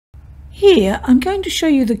Here I'm going to show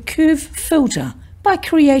you the curve filter by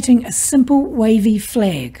creating a simple wavy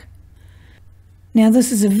flag. Now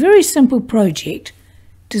this is a very simple project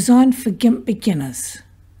designed for GIMP beginners.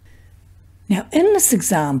 Now in this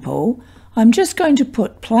example I'm just going to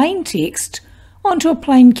put plain text onto a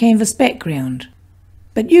plain canvas background,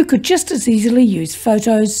 but you could just as easily use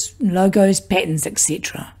photos, logos, patterns,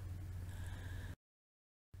 etc.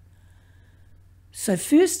 So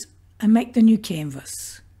first I make the new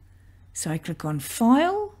canvas. So I click on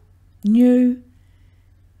File, New,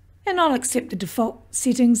 and I'll accept the default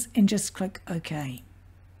settings and just click OK.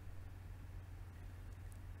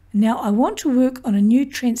 Now I want to work on a new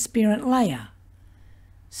transparent layer.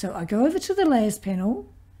 So I go over to the Layers panel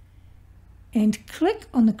and click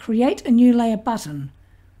on the Create a New Layer button,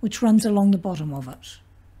 which runs along the bottom of it.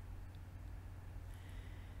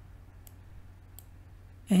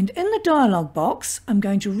 And in the dialog box, I'm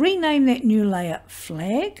going to rename that new layer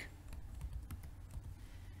Flag.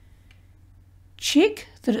 Check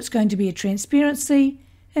that it's going to be a transparency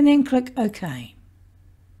and then click OK.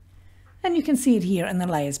 And you can see it here in the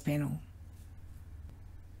Layers panel.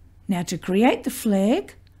 Now to create the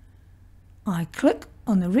flag, I click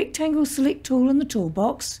on the rectangle select tool in the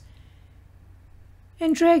toolbox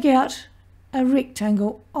and drag out a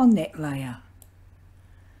rectangle on that layer.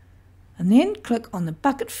 And then click on the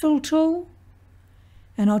bucket fill tool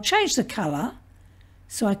and I'll change the colour.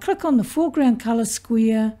 So I click on the foreground colour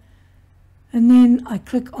square and then I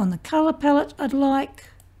click on the colour palette I'd like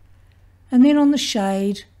and then on the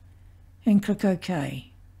shade and click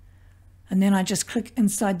OK. And then I just click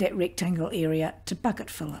inside that rectangle area to bucket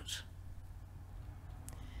fill it.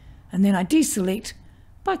 And then I deselect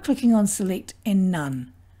by clicking on Select and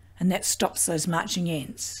None, and that stops those marching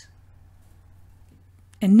ants.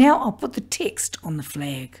 And now I'll put the text on the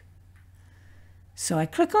flag. So I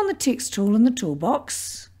click on the text tool in the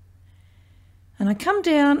toolbox and I come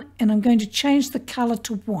down and I'm going to change the colour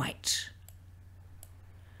to white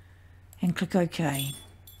and click OK.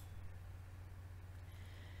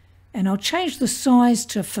 And I'll change the size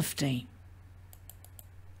to 50.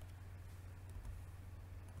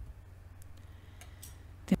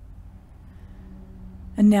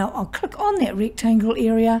 And now I'll click on that rectangle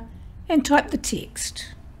area and type the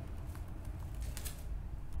text.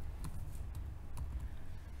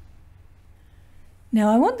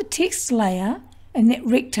 Now I want the text layer and that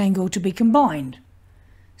rectangle to be combined.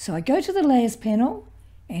 So I go to the Layers panel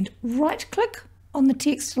and right click on the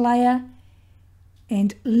text layer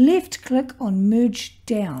and left click on Merge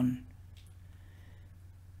Down.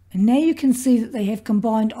 And now you can see that they have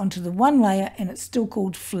combined onto the one layer and it's still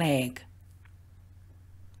called Flag.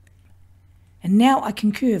 And now I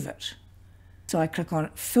can curve it. So I click on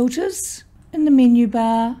Filters in the menu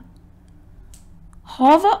bar,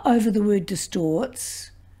 hover over the word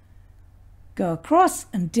Distorts, go across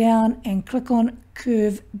and down and click on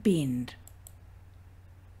Curve Bend.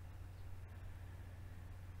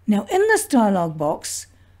 Now in this dialog box,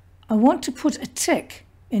 I want to put a tick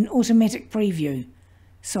in Automatic Preview,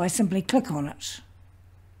 so I simply click on it.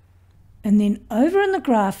 And then over in the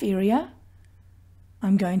graph area,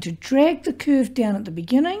 I'm going to drag the curve down at the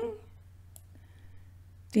beginning,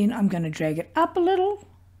 then I'm going to drag it up a little,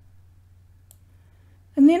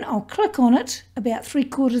 and then I'll click on it about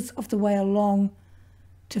 3/4 of the way along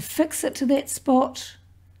to fix it to that spot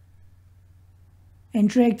and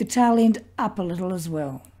drag the tail end up a little as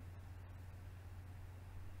well.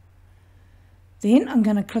 Then I'm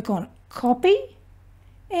going to click on Copy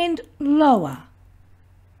and Lower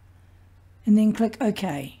and then click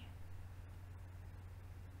OK.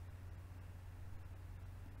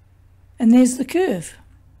 And there's the curve.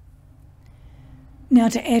 Now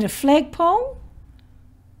to add a flagpole,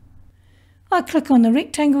 I click on the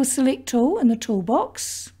rectangle select tool in the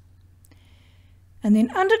toolbox and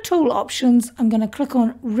then under tool options I'm going to click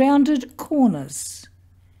on rounded corners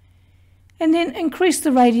and then increase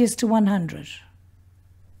the radius to 100.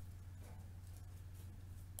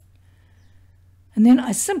 And then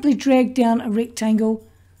I simply drag down a rectangle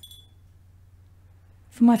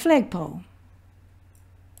for my flagpole.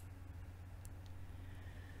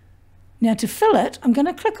 Now to fill it, I'm going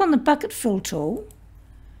to click on the bucket fill tool,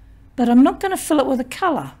 but I'm not going to fill it with a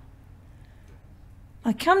colour.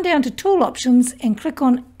 I come down to tool options and click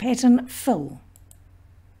on pattern fill.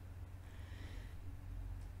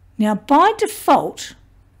 Now by default,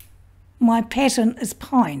 my pattern is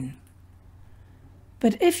pine,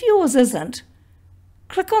 but if yours isn't,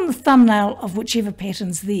 click on the thumbnail of whichever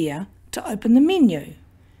pattern's there to open the menu,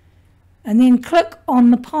 and then click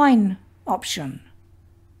on the pine option.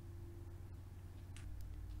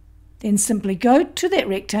 Then simply go to that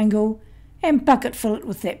rectangle and bucket fill it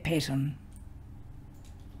with that pattern.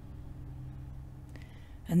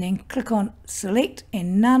 And then click on Select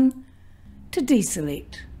and None to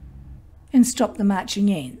deselect and stop the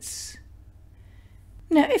marching ants.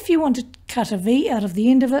 Now if you want to cut a V out of the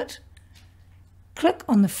end of it, click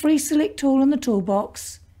on the free select tool in the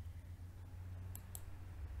toolbox,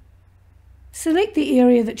 select the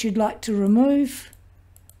area that you'd like to remove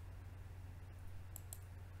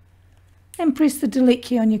and press the delete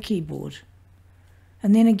key on your keyboard,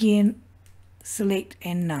 and then again select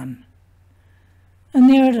and none. And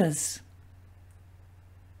there it is.